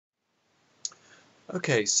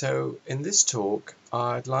Okay, so in this talk,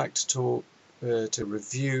 I'd like to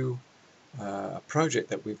review a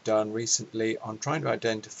project that we've done recently on trying to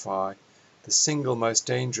identify the single most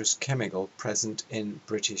dangerous chemical present in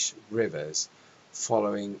British rivers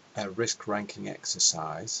following a risk ranking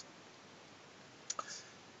exercise.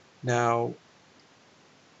 Now,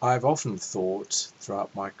 I've often thought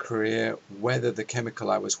throughout my career whether the chemical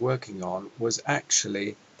I was working on was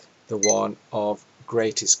actually the one of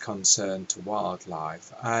greatest concern to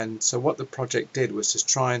wildlife. And so what the project did was to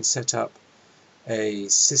try and set up a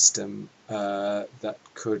system that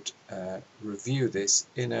could review this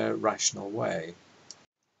in a rational way.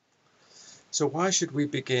 So why should we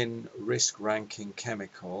begin risk ranking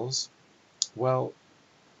chemicals? Well,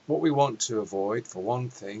 what we want to avoid, for one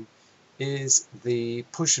thing, is the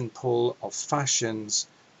push and pull of fashions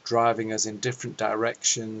driving us in different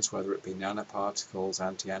directions, whether it be nanoparticles,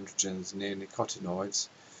 anti-androgens, neonicotinoids,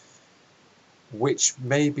 which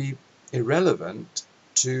may be irrelevant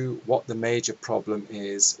to what the major problem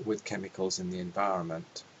is with chemicals in the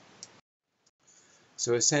environment.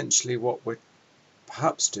 So essentially what we're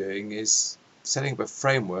perhaps doing is setting up a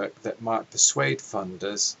framework that might persuade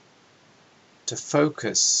funders to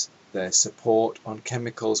focus their support on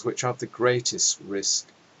chemicals which are of the greatest risk,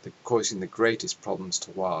 causing the greatest problems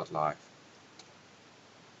to wildlife.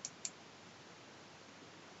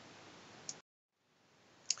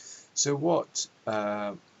 So what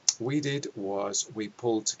we did was we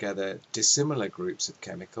pulled together dissimilar groups of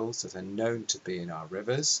chemicals that are known to be in our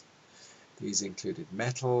rivers. These included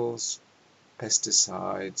metals,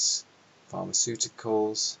 pesticides,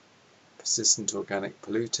 pharmaceuticals, persistent organic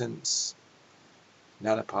pollutants,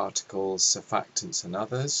 nanoparticles, surfactants and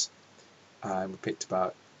others. And we picked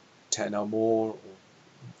about 10 or more, or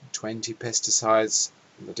 20 pesticides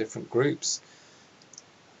in the different groups.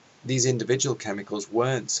 These individual chemicals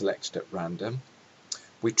weren't selected at random.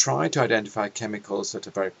 We tried to identify chemicals that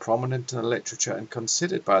are very prominent in the literature and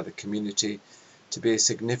considered by the community to be a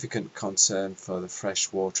significant concern for the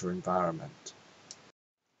freshwater environment.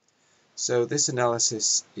 So this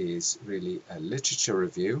analysis is really a literature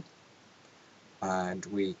review, and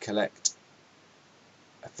we collect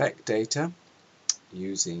effect data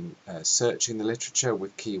using searching the literature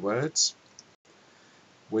with keywords.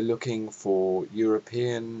 We're looking for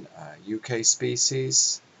European, UK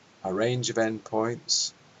species, a range of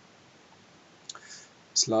endpoints.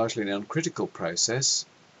 It's largely an uncritical process,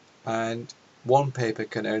 and one paper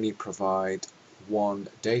can only provide one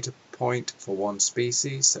data point for one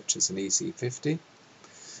species, such as an EC50.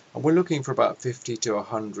 And we're looking for about 50 to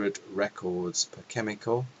 100 records per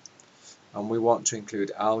chemical. And we want to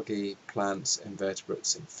include algae, plants,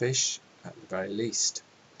 invertebrates and fish at the very least.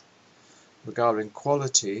 Regarding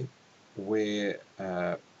quality, we're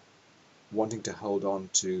wanting to hold on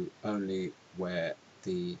to only where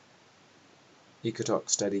the Ecology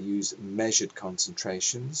study used measured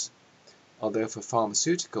concentrations, although for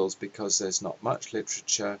pharmaceuticals, because there's not much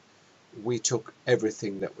literature, we took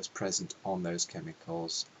everything that was present on those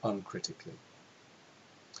chemicals uncritically.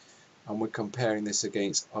 And we're comparing this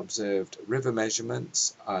against observed river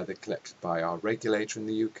measurements, either collected by our regulator in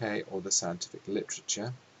the UK or the scientific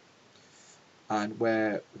literature. And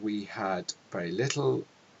where we had very little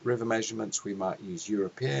river measurements, we might use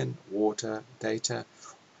European water data,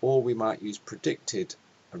 or we might use predicted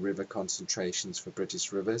river concentrations for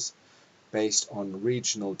British rivers based on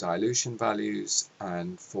regional dilution values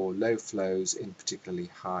and for low flows in particularly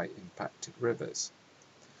high impacted rivers.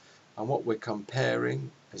 And what we're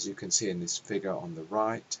comparing, as you can see in this figure on the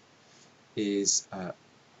right, is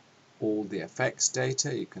all the effects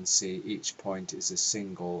data. You can see each point is a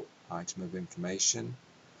single item of information,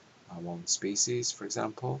 one species for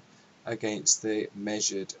example, against the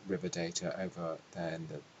measured river data over there in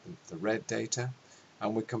the red data,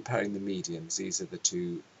 and we're comparing the medians. These are the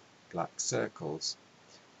two black circles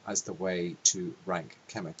as the way to rank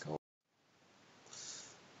chemicals.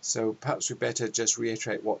 So perhaps we better just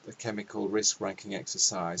reiterate what the chemical risk ranking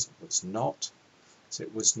exercise was not. So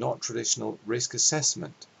it was not traditional risk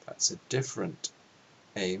assessment. That's a different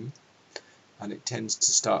aim, and it tends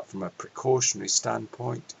to start from a precautionary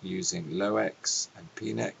standpoint using LOEX and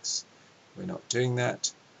PNEX. We're not doing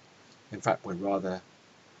that. In fact, we rather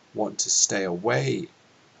want to stay away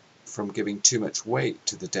from giving too much weight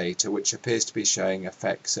to the data, which appears to be showing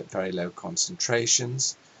effects at very low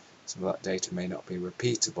concentrations. So that data may not be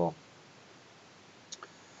repeatable.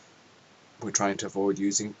 We're trying to avoid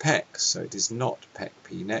using PEC, so it is not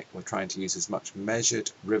PEC-PNEC. We're trying to use as much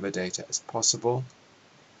measured river data as possible,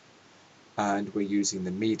 and we're using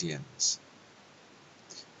the medians.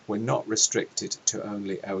 we're not restricted to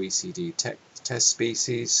only OECD test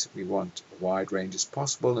species. We want a wide range as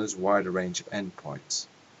possible and as wide a range of endpoints.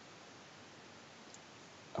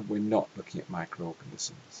 And we're not looking at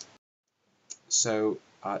microorganisms. So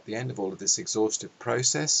at the end of all of this exhaustive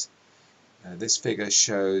process, this figure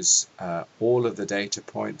shows all of the data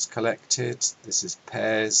points collected. This is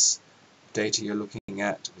pairs data you're looking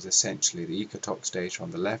at. It was essentially the ecotox data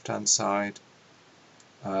on the left-hand side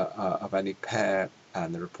of any pair,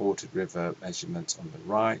 and the reported river measurements on the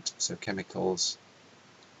right. So chemicals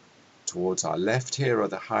towards our left here are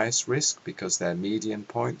the highest risk because they're median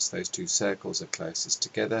points. Those two circles are closest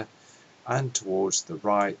together. And towards the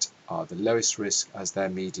right are the lowest risk as their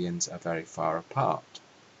medians are very far apart.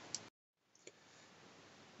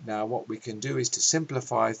 Now what we can do is to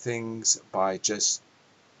simplify things by just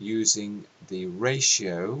using the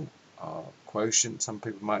ratio, or quotient some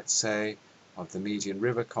people might say, of the median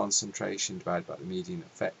river concentration divided by the median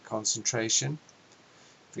effect concentration.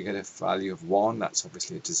 If we get a value of 1, that's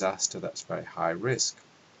obviously a disaster, that's very high risk.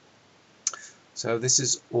 So this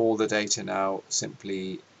is all the data now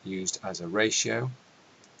simply used as a ratio,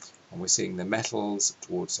 and we're seeing the metals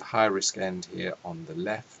towards the high risk end here on the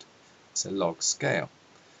left. It's a log scale.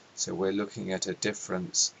 So we're looking at a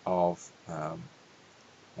difference of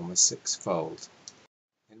almost 6-fold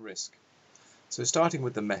in risk. So starting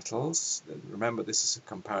with the metals, remember this is a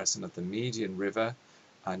comparison of the median river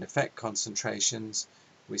and effect concentrations.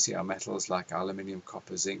 We see our metals like aluminium,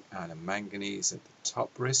 copper, zinc and manganese at the top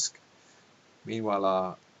risk. Meanwhile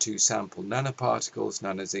our two sample nanoparticles,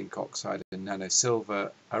 nano zinc oxide and nano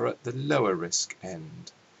silver, are at the lower risk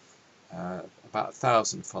end, about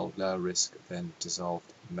 1,000-fold lower risk than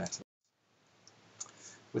dissolved metal.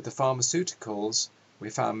 With the pharmaceuticals, we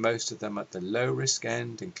found most of them at the low risk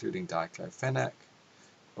end, including diclofenac,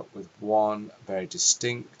 but with one very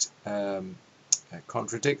distinct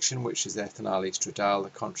contradiction, which is ethinyl estradiol, the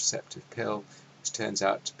contraceptive pill, which turns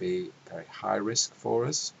out to be very high risk for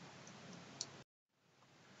us.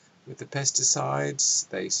 With the pesticides,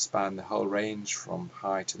 they span the whole range from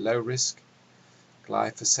high to low risk.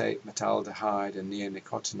 Glyphosate, metaldehyde and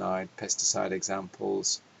neonicotinoid pesticide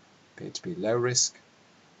examples appear to be low risk,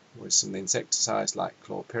 whereas some of the insecticides like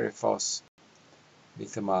chlorpyrifos,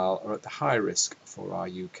 methamyl are at the high risk for our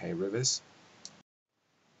UK rivers.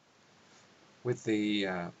 With the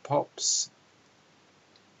POPs,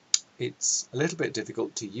 it's a little bit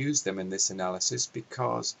difficult to use them in this analysis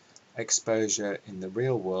because exposure in the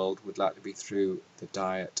real world would likely be through the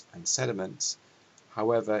diet and sediments.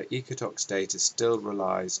 However, ecotox data still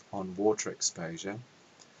relies on water exposure.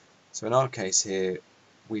 So in our case here,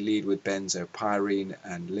 we lead with benzopyrene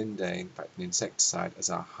and lindane, in fact an insecticide, as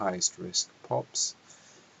our highest risk POPs,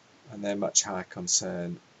 and they're much higher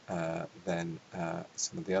concern than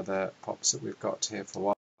some of the other POPs that we've got here for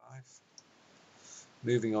wildlife.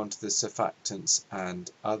 Moving on to the surfactants and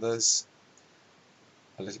others,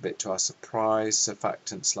 a little bit to our surprise,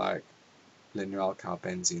 surfactants like linear alkyl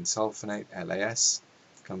benzene sulfonate, LAS,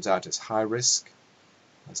 comes out as high risk,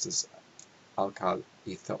 as does alkyl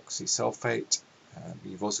ethoxy sulfate.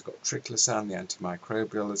 You've also got triclosan, the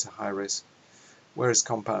antimicrobial, as a high risk, whereas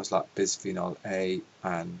compounds like bisphenol A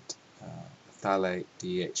and phthalate,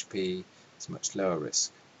 DHP, is much lower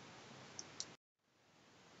risk.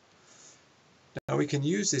 Now we can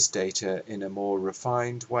use this data in a more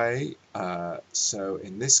refined way. So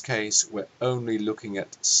in this case, we're only looking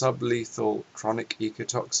at sublethal chronic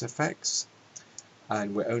ecotox effects,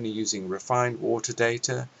 and we're only using refined water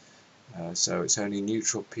data. So it's only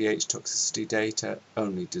neutral pH toxicity data,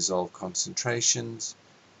 only dissolved concentrations,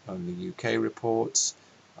 only UK reports,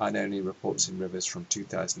 and only reports in rivers from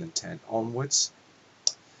 2010 onwards.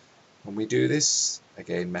 When we do this,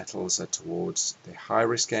 again metals are towards the high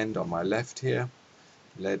risk end on my left here,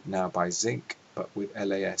 led now by zinc, but with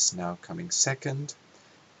LAS now coming second,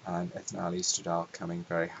 and ethinyl estradiol coming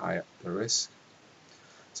very high up the risk.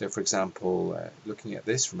 So for example, looking at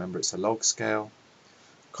this, remember it's a log scale.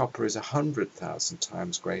 Copper is 100,000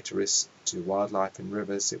 times greater risk to wildlife in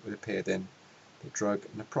rivers, it would appear, than the drug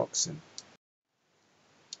naproxen.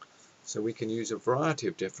 So we can use a variety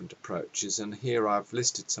of different approaches, and here I've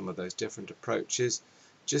listed some of those different approaches,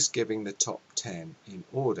 just giving the top 10 in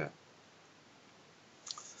order.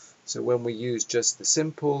 So when we use just the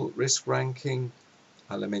simple risk ranking,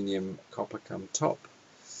 aluminium, copper come top.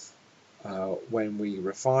 When we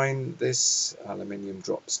refine this, aluminium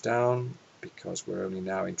drops down because we're only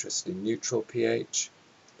now interested in neutral pH.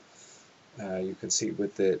 You can see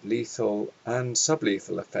with the lethal and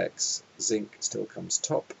sublethal effects, zinc still comes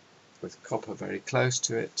top, with copper very close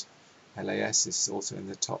to it. LAS is also in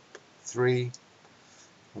the top 3.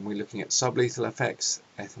 When we're looking at sublethal effects,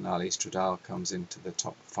 ethinyl estradiol comes into the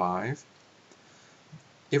top 5.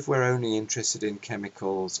 If we're only interested in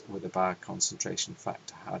chemicals with a bioconcentration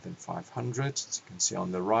factor higher than 500, as you can see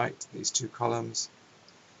on the right, these two columns,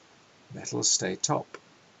 metals stay top,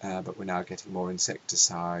 but we're now getting more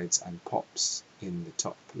insecticides and POPs in the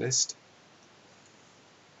top list.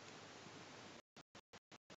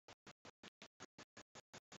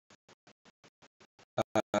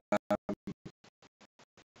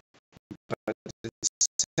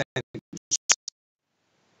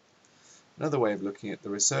 Another way of looking at the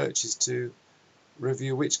research is to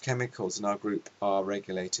review which chemicals in our group are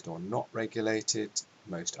regulated or not regulated.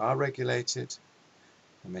 Most are regulated.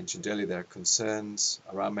 I mentioned earlier there are concerns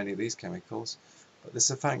around many of these chemicals, but the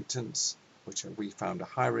surfactants, which we found a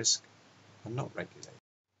high risk, are not regulated.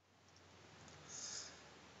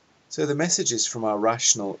 So the messages from our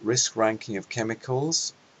rational risk ranking of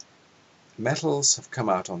chemicals: metals have come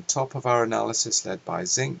out on top of our analysis, led by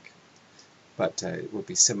zinc, but it would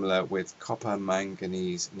be similar with copper,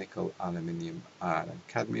 manganese, nickel, aluminium, iron and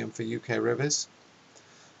cadmium for UK rivers.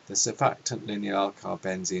 The surfactant linear alkyl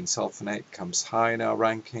benzene sulfonate comes high in our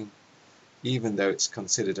ranking, even though it's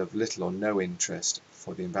considered of little or no interest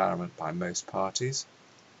for the environment by most parties.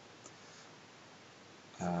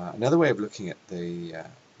 Another way of looking at the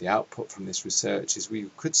output from this research is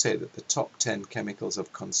we could say that the top 10 chemicals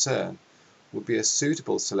of concern would be a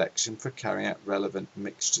suitable selection for carrying out relevant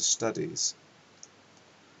mixture studies.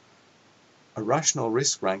 A rational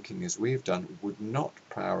risk ranking, as we've done, would not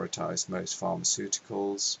prioritize most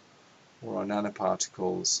pharmaceuticals or our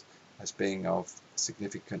nanoparticles as being of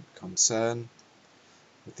significant concern,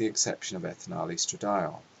 with the exception of ethinyl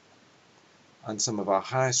estradiol. And some of our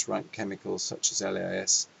highest ranked chemicals, such as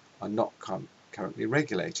LAS, are not currently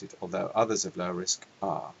regulated, although others of low risk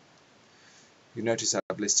are. You notice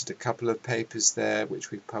I've listed a couple of papers there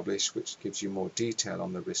which we've published, which gives you more detail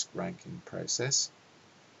on the risk ranking process.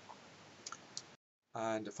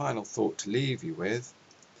 And a final thought to leave you with: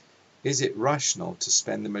 is it rational to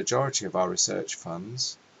spend the majority of our research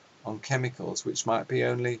funds on chemicals which might be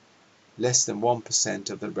only less than 1%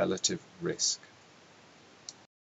 of the relative risk?